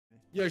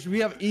Yo, should we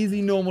have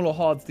easy, normal, or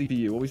hard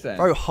CPU? What are we saying?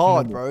 Bro,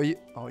 hard, Normal.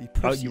 bro. You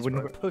pussies, you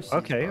wouldn't. bro. Pussies,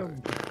 Okay.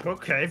 bro.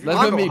 Okay.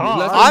 Let's go medium.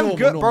 Let's go I'm normal,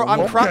 good, bro. normal,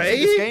 I'm cracked at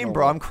this Okay. game,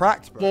 bro. I'm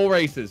cracked, bro. 4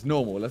 races,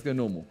 normal. Let's go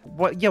normal.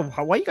 What? Yeah.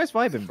 Why are you guys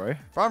vibing, bro?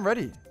 Bro, I'm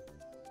ready.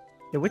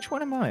 Yeah. Which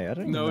one am I? I don't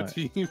even No know.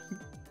 team.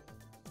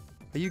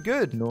 Are you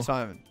good, No.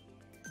 Simon?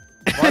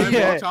 Why are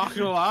Yeah. you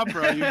talking a lot,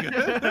 bro? You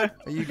good? Are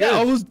you Yeah,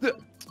 I good?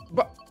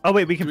 was. Oh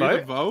wait, we can Do we vote.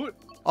 have a vote?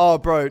 Oh,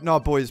 bro. No,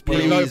 boys, You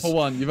please. vote for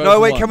one. You vote No, for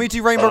wait. one. Can we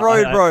do Rainbow Oh,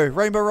 Road, I- bro?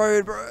 Rainbow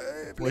Road, bro.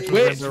 Which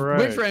Please. one?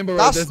 Which Rainbow Road?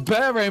 That's- There's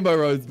bare Rainbow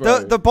Roads, bro.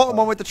 The bottom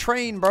one with the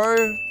train, bro.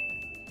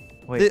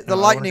 Wait, The no, I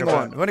wanna lightning go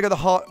one. back. We want to go the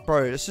hot,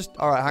 bro. Let's just.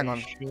 All right, hang Are on.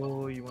 you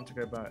sure you want to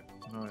go back?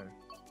 No.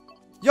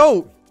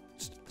 Yo,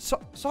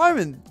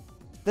 Simon.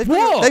 They've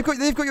got, What?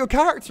 they've got your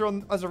character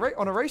on as a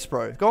on a race,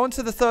 bro. Go on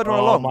to the third one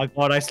Oh along. my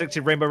god, I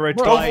selected Rainbow Road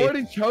Bro, I've twice.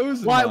 already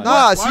chosen. Why- mine.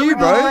 Nah, it's Why you, would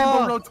bro.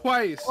 Rainbow Road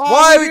twice?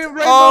 Why? we did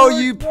Rainbow Oh, Road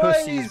you twice.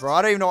 pussies, bro.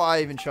 I don't even know what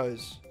I even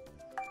chose.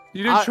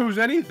 You didn't I- choose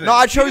anything. No,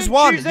 I chose didn't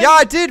one. choose Yeah,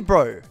 I did,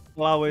 bro.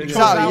 Wow, wait,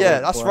 Exactly. that Yeah,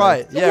 one. that's Wow.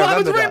 right. So Yeah, what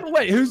happened to remember that. Rainbow?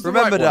 Wait, who's the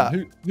Remember right that.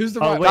 one? Who's the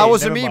Oh, right wait, That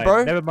wasn't never me, mind,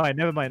 bro. Never mind,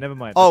 never mind, never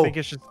mind. Oh. I think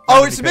it's just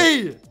Oh, it's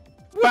randomly me.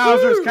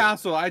 Bowser's Woohoo!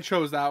 Castle. I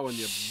chose that one,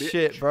 you bitch.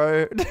 Shit,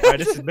 bro. picked. Alright,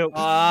 this is Milk.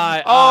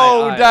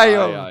 Oh,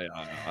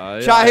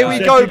 damn. Chat, here we yeah.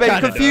 go, Central baby.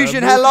 Canada.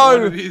 Confusion, One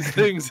hello. of these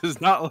things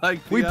is not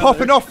like the We other.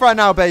 popping off right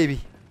now, baby.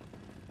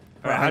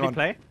 Alright, how do you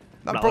play?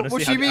 Nah, No, bro, honestly,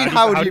 what do you how mean, do- how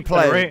how would do you you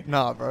play? play?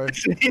 Nah, bro.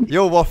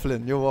 You're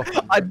waffling. You're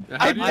waffling. How do you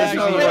I actually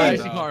accelerate,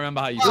 can't though?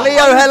 remember how you. Leo, play.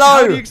 How do you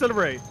hello.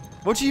 accelerate?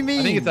 What do you mean?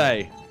 I think it's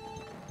A.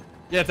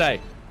 Yeah, it's A.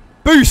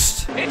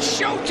 Boost. It's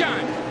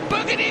showtime!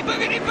 Boogity,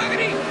 boogity,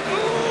 boogity!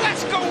 Ooh,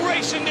 let's go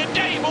racing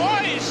today,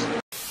 boys!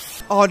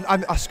 Oh,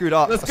 I screwed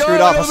up. Let's I go.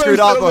 screwed up. I little screwed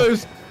boost, up, little bro.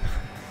 boost.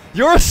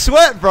 You're a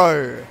sweat,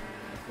 bro.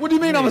 What do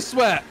you mean I'm a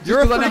sweat? Just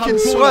You're a 'cause I know how to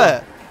freaking pull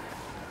sweat.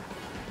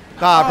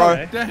 Nah, bro.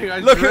 Okay. Dang, I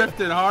Look at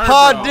drifted hard.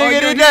 hard bro.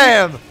 diggity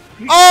damn.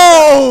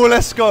 Oh,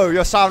 let's go.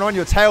 You're sound on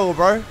your tail,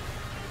 bro.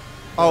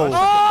 Oh. Oh,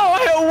 I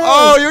hit a wall.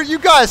 Oh, you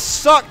guys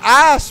suck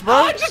ass, bro.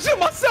 I just hit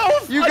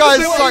myself. You I guys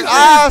just hit suck myself.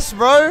 ass,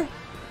 bro.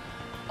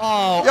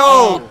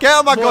 Oh, Yo, get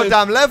on my boys.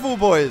 goddamn level,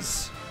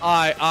 boys.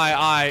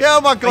 I. Get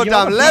on my you're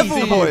goddamn on a level,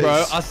 see you, boys.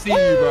 bro. I see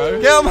you,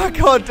 bro. Get on my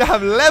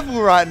goddamn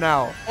level right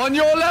now. On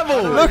your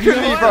level. Look You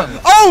at me, are. bro.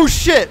 Oh,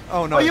 shit.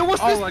 Oh, no. Oh, you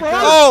what's Oh this, my bro?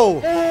 God.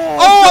 Oh. Oh,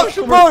 Oh, Josh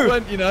bro. almost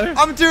went, you know.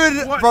 I'm doing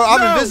it. What? Bro, I'm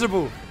No.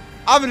 invisible.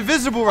 I'm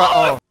invisible right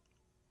now.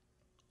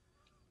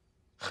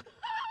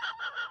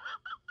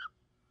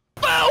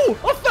 I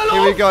fell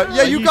Here we off. go.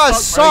 Yeah, Oh, you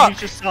guys suck, bro. suck. You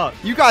just suck.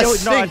 You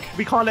guys No, stink.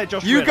 we can't let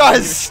Josh You win.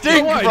 guys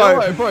stink, Don't worry, bro. don't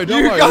worry, bro, don't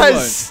You worry, don't worry.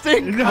 guys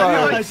stink, No, bro.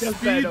 no, I just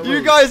said that You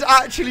wrong. guys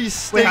actually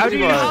stink, how do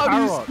you- bro. How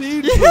do you Power up.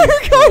 speed? You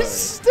boost, guys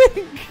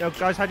stink. Yo,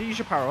 guys, how do you use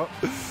your power up?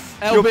 bro?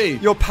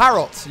 LB. You're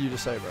parrots, you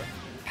just say, bro.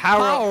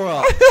 Power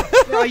up.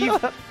 Bro, you.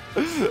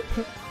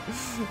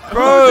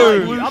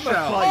 Bro. Blue I'm a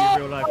shell. fly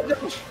in real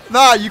life.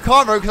 Nah, you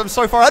can't, bro, because I'm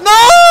so far ahead.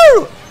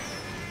 No!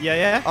 Yeah,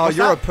 yeah. Oh, What's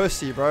you're that? a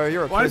pussy, bro.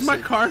 You're a Why is pussy.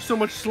 my car so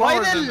much Why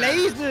slower are there than that?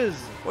 lasers?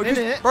 Well, in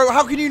 'cause- it? bro,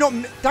 how can you not?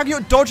 How can you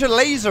not dodge a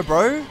laser,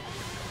 bro?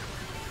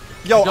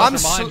 Yo, Just I'm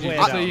behind you, I-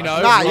 just so you know,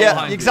 Nah, I'm yeah,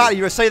 behind you. exactly.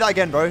 You say that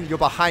again, bro. You're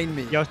behind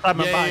me. Yo,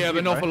 Simon, Yeah,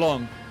 but not for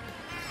long.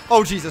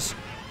 Oh Jesus.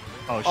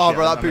 Oh, shit, Oh,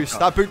 bro, that I'm boost. a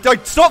That boost.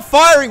 Dude, stop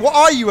firing. What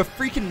are you, a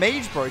freaking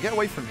mage, bro? Get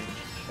away from me.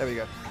 There we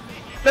go.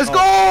 Let's Oh.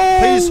 go!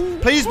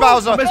 Please,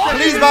 Bowser.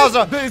 Please,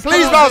 Bowser. Please,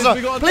 Please, Bowser. Bowser.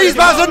 We gotta Please, take it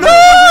Bowser.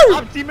 out. No!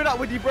 I'm teaming up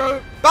with you, bro.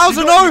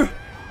 Bowser, no!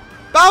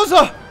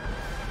 Bowser!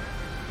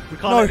 We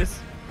can't No. let this.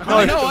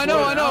 I know.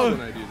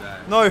 When I do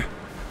that. No.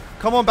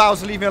 Come on,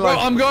 Bowser. Leave me Bro, alone.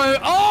 I'm going.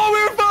 Oh,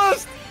 we're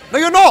first. No,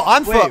 you're not.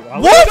 I'm Wait, first. are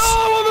we- What?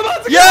 No, I'm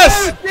about to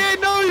Yes! go. Yeah,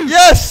 no.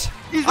 Yes!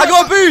 I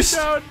got a boost!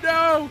 No,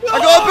 no. I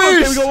got a Okay,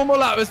 we boost! got one more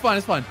lap. It's fine.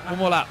 It's fine. One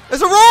more lap.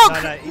 There's a rock!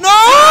 No,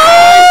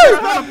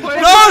 No!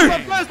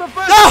 No! First,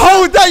 No,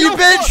 hold that, you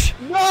bitch!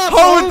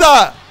 Hold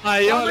that!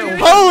 Hey, you're a little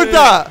Hold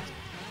that!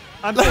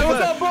 I'm Hey, so what's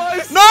good. up,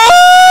 boys?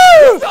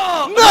 No!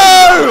 Stop.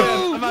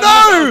 No! I'm at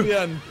No! the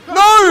end.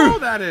 No!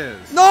 that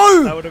is. That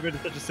No! would have been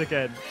such a sick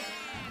end.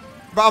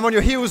 Bro, I'm on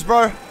your heels,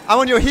 bro. I'm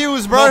on your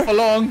heels, Not for bro.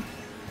 long.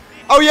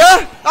 Oh,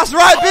 yeah? That's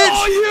right, Oh,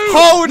 bitch! you.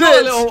 Hold You're a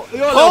it! little-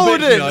 you're a little Hold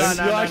bitch, it! you know. No,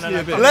 You're no, actually no,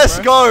 a no. bitch, Let's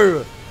bro.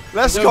 go!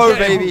 Let's Yo, go,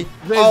 get him. baby.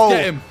 Viz, Oh,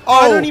 get him.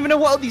 I oh, don't even know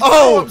what these oh,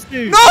 power-ups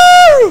do. no!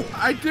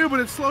 I do, but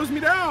it slows me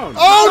down.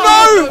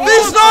 Oh, no!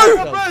 Viz,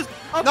 I'm no! first.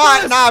 I'm Nah,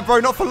 first. nah, bro,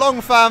 not for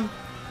long, fam.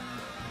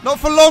 Not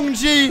for long,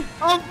 G.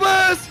 I'm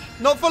first.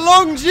 Not for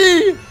long,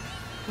 G.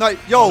 No,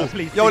 yo, No,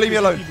 please, yo, please, leave me please,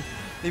 alone. please.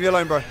 Leave me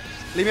alone, bro.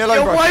 Leave me alone,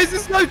 Yo, bro. why is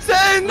this so tense?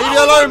 Leave me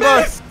alone,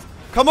 bro.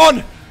 Come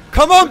on.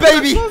 Come on,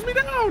 baby. Slows me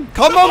down.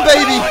 Come on,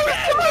 baby.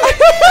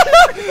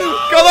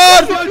 Come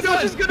on. Come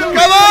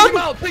Take on. him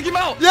out. Take him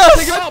out. Yes.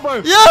 Take him out,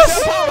 bro.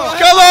 Yes. Power.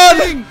 Come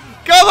on.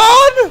 Come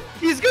on.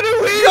 He's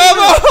gonna win. Come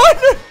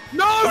on.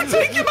 No,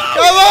 take him out.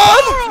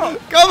 Come on.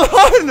 Come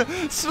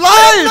on.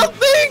 Slide.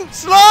 Nothing.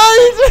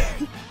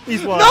 Slide.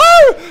 He's won. No.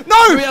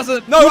 No. He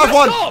hasn't. No, You I've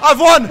won. messed up. I've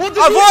won. What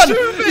did I've you won.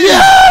 do, Viz?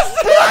 Yes.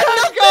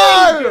 Let's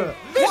go.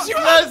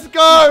 Let's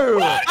go.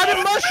 I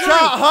did mushroom.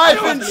 Chat,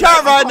 hype in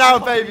chat right now,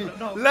 baby.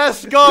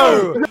 Let's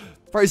go.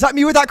 Bro, is that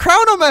me with that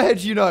crown on my head,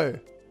 you know?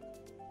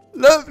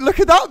 Look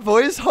at that,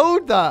 boys.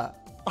 Hold that.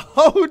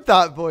 Hold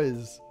that,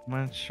 boys.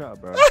 Man, shut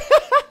up, bro.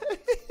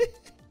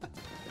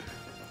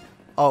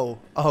 Oh,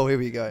 here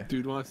we go.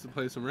 Dude wants to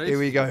play some race. Here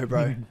we go,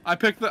 bro. I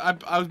picked the.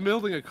 I was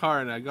building a car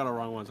and I got a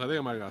wrong one, so I think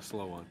I might have got a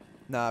slow one.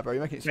 Nah, bro,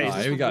 you're making it Wait, smart.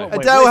 is Here we this go. one-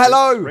 Adele,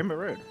 hello. Rainbow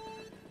Road.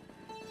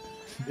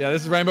 Yeah,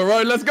 this is Rainbow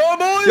Road. Let's go,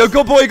 boys. Yo,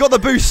 good boy, got the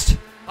boost.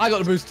 I got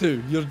the boost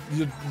too. You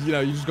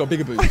just got a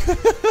bigger boost.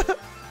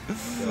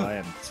 Yo, I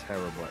am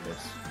terrible at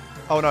this.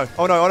 Oh no,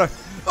 oh no, oh no.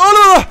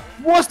 Oh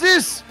What's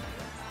this?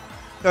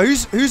 no! No,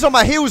 who's on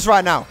my heels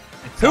right now?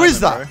 Who is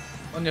that?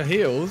 On your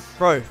heels?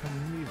 Bro,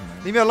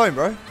 leave me alone,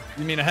 bro.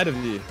 You mean ahead of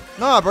you?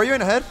 Nah, bro, you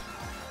ain't ahead.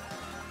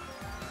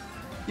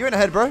 You ain't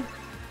ahead, bro.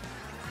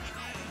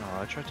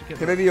 Oh, I tried to get.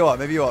 Okay, maybe you are,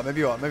 maybe you are, maybe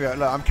you are, maybe you are.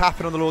 Look, I'm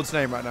capping on the Lord's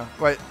name right now.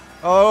 Wait.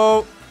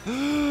 Oh.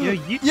 Yo,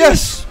 you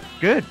Yes!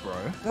 good, bro.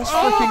 Let's Oh,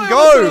 freaking I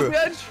go! was on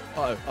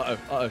the edge.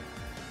 Uh-oh.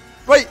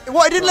 Wait,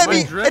 what? It didn't let My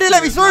me. It drifting didn't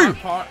let me is not through.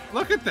 hard.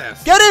 Look at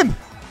this. Get him!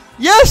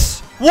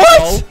 Yes! What?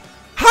 Oh.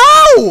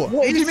 How?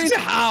 What do you mean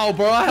how,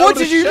 bro? I What held a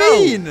did you shell.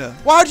 mean?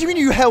 Why do you mean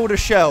you held a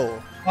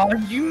shell? Are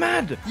you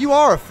mad? You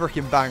are a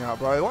freaking banger,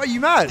 bro. Why are you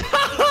mad?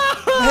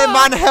 Hey,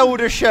 man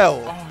held a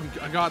shell. Oh,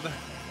 I got the.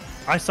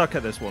 I suck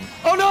at this one.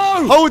 Oh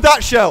no! Hold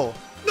that shell.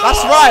 No!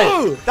 That's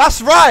right.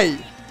 That's right.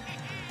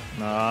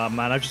 Nah,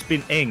 man, I've just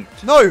been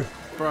inked. No.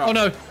 Bro. Oh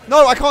no!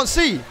 No, I can't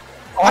see.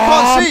 I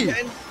can't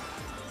see.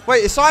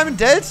 Wait, is Simon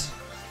dead?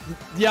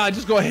 Yeah, I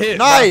just got hit.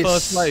 Nice.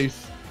 First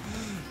place.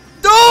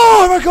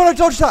 Oh my god, I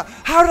dodged that.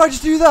 How did I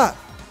just do that?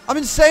 I'm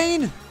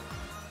insane.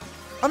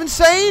 I'm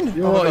insane.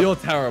 You're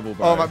terrible,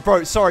 bro. Oh my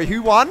bro, sorry.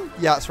 Who won?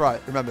 Yeah, that's right.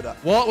 Remember that.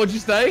 What? What'd you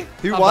say?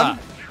 Who Have won?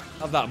 That.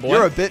 Have that, boy.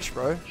 You're a bitch,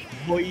 bro.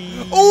 Boy.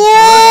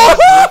 Oh!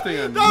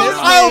 Drifting and-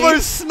 I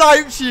almost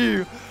sniped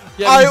you.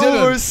 Yeah, I you didn't.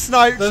 almost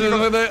sniped you.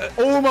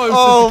 Almost.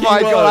 Oh is the key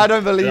my god, word. I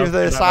don't believe Yeah,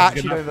 this. that I was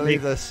actually good don't enough for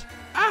believe me. this.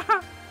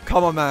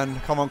 Come on, man.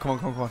 Come on, come on,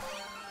 come on, come on.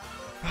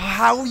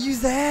 How are you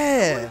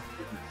there?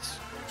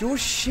 You're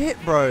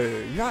shit, bro.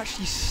 You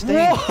actually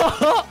stink.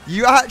 What?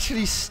 You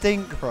actually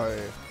stink, bro.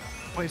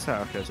 What is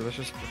that? Okay, so let's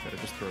just. Okay, it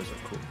just throws it.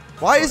 Cool.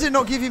 Why is it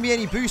not giving me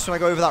any boost when I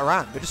go over that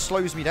ramp? It just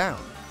slows me down.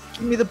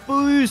 Give me the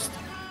boost.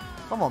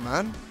 Come on,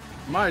 man.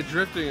 My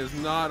drifting is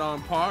not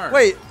on par.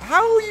 Wait,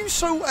 how are you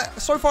so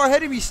far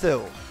ahead of me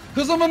still?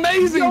 Because I'm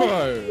amazing,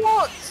 bro.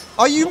 What?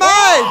 Are you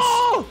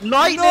mad?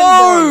 Lightning,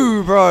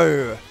 No,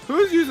 bro.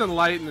 Who's using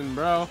lightning,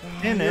 bro?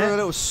 In You're a it.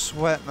 little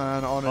sweat,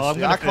 man.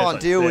 Honestly, gonna I finish can't like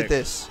deal with 6th.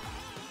 this.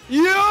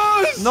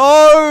 Yes.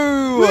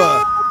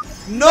 No!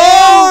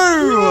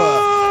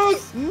 No!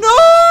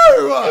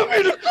 No!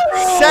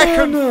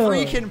 Second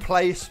freaking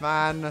place,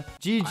 man. I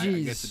get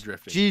the GG's.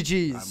 drifting. I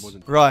GG's.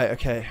 wasn't- Right,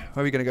 okay.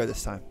 Where are we going to go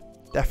this time?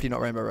 Definitely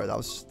not Rainbow Road. That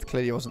was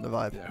clearly wasn't the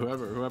vibe. Yeah,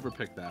 whoever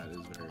picked that is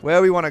very.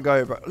 Where we want to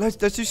go, bro? Let's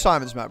do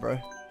Simon's map, bro.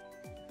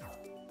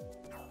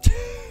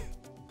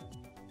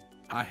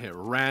 I hit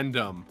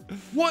random.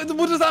 What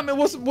does that mean?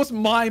 What's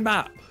my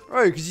map?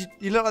 Bro, because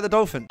you look like the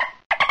dolphin.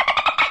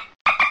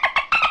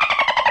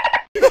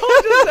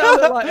 I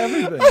look like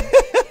everything.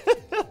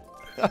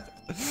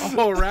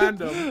 Oh,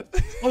 random.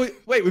 Oh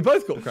wait, we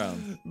both got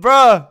crowns.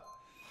 Bruh.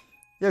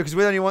 Yeah, because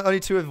we only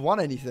two have won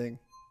anything.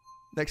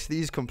 Next to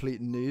these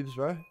complete noobs,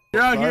 bro.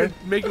 You're out here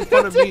making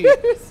fun of me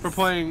for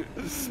playing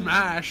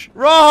Smash.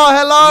 Raw,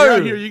 hello! You're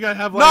out here, you guys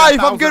have like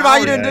Knife, I'm good, how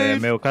you doing, Yeah,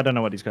 dude? Milk. I don't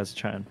know what these guys are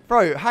chatting.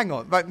 Bro, hang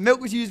on. Right, Milk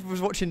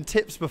was watching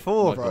tips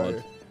before, Oh my bro.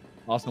 God.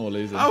 Arsenal are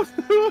losing. I was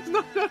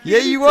not Yeah,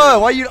 you were.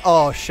 Why you?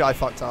 Oh shit, I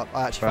fucked up.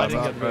 I actually Bro, I fucked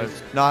didn't up. get the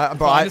boost. No,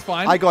 bro, Fine, it's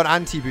fine. I got an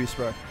anti-boost,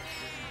 bro.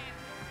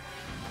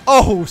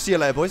 Oh, see you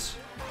later, boys.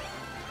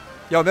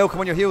 Yo, Milk, I'm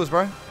on your heels,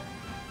 bro.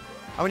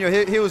 I'm on your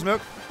heels,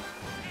 Milk.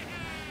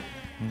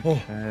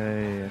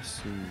 Okay, I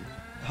see.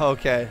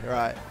 Okay,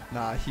 right.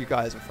 Nah, you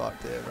guys are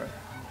fucked here, bro.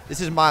 This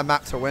is my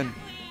map to win.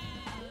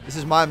 This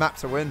is my map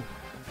to win.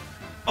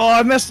 Oh,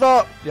 I messed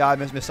up. Yeah, I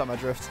messed up my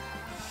drift.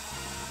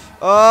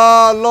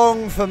 Oh,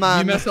 long for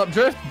man. You messed up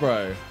drift,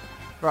 bro.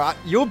 Right,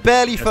 you're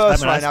barely first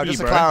Simon, right that's now, me, just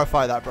to bro.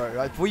 clarify that, bro.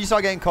 Right, before you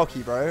start getting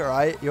cocky, bro,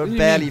 right? You're What do you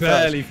barely mean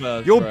first. barely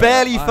first, You're bro?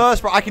 barely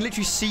first, bro. I can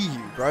literally see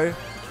you, bro.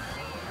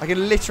 I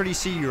can literally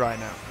see you right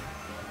now.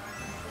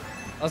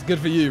 That's good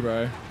for you,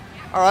 bro.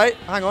 All right,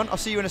 hang on. I'll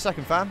see you in a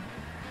second, fam.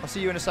 I'll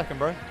see you in a second,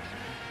 bro.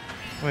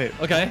 Wait.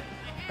 Okay.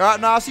 All right,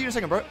 no, I'll see you in a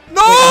second, bro.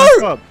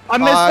 No! I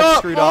messed up.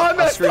 Screwed Oh, up.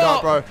 I I screwed messed up,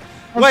 up. bro.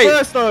 I'm Wait,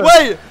 first, though.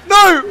 wait,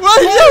 no, wait,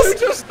 yes,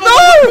 just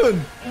no,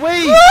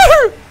 Wait.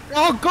 no.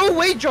 Oh, go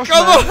away, Josh.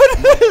 Come man.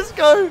 on, let's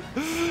go.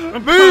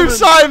 Move,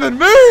 Simon,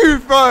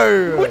 move,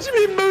 bro. What do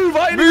you mean move?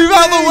 I didn't Move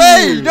out the move.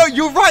 way. No,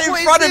 you're right in What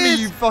is front of me, this?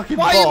 you fucking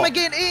Why bot. am I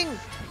getting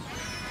inked?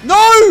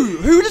 No!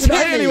 Who just Did I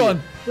hit hit me?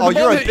 anyone? Oh, Did the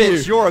you're a bomb hit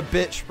bitch. you? You're a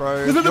bitch,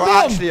 bro. Was it the You're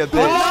bomb? actually a bitch.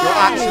 Oh, You're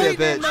actually a Lightning,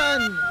 bitch.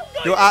 man.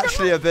 You're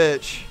actually a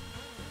bitch.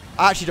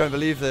 I actually don't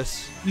believe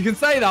this. You can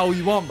say that all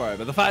you want, bro,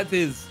 but the fact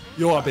is,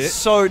 you're a bitch.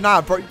 So,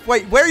 nah, bro.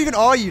 Wait, where even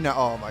are you now?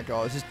 Oh, my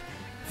God. This is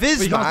Viz,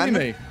 But you can't see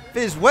man. me.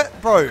 Viz,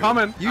 what? Bro,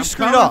 Coming. you I'm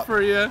screwed coming up.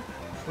 for you.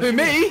 Who,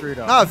 me?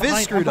 Nah,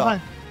 Viz screwed up.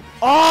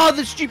 Oh,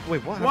 the stupid.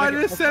 Wait, what? Why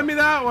did it send me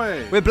that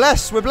way? We're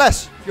blessed. We're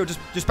blessed. Yo,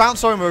 just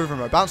bounce over him,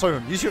 bro. Bounce over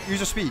him. Use your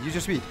speed. Use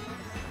your speed.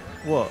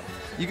 What?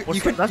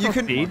 That's not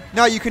speed.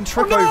 No, you can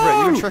trick over it.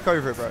 You can trick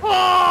over it, bro.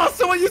 Oh,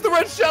 someone used the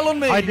red shell on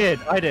me. I did.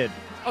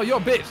 Oh, you're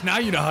a bitch. Now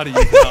you know how to use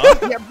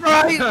it. Yeah,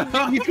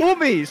 right. You told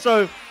me.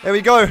 So There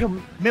we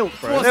go. milk,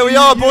 bro. There we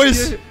are,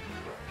 boys. Yo,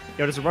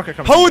 there's a rocket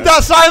coming. Hold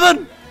that,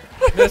 Simon.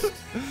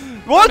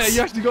 What? Man,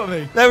 you actually got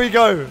me. There we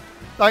go.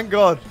 Thank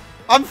God.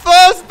 I'm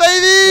first,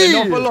 baby.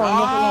 Yeah, not for long,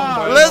 not for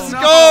long, bro. Let's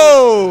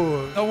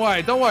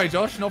go. Don't worry,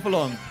 Josh. Not for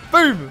long.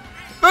 Boom.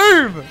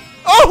 Boom.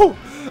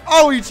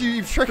 Oh,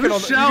 you've tricking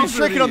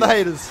on the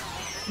haters.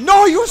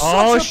 No, you're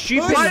such a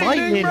stupid pussy.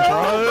 lightning,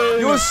 bro.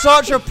 You're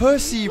such a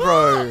pussy,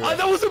 bro.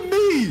 That wasn't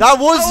me. That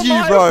was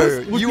you,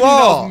 bro. You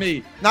are.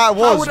 Me. That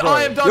was, How bro. would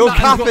I have done You're that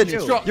and got capping.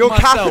 struck You're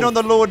myself? capping on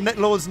the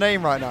Lord's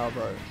name right now,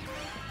 bro.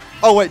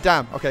 Oh wait,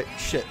 damn. Okay,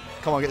 shit.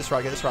 Come on, get this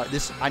right. Get this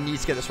right. I need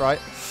to get this right.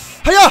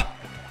 Hiya!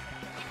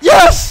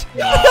 Yes!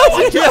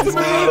 Yes!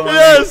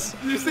 Yes!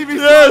 You see me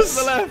Yes!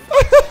 to the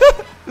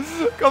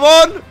left. Come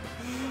on!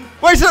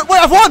 Wait,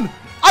 I've won!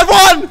 I've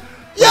won!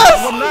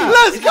 Yes!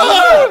 Let's go!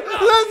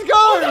 Let's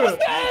go!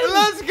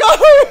 Let's go!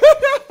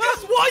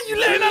 That's why you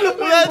letting that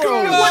Let's go!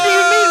 What do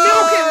you mean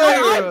milk is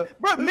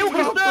bro? Milk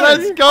is done.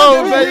 Let's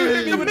go, You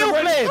hit me baby! with the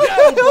red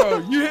shell,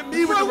 bro. You hit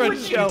me with the red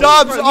shell.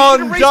 Dubs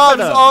on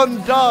dubs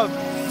on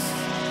dubs!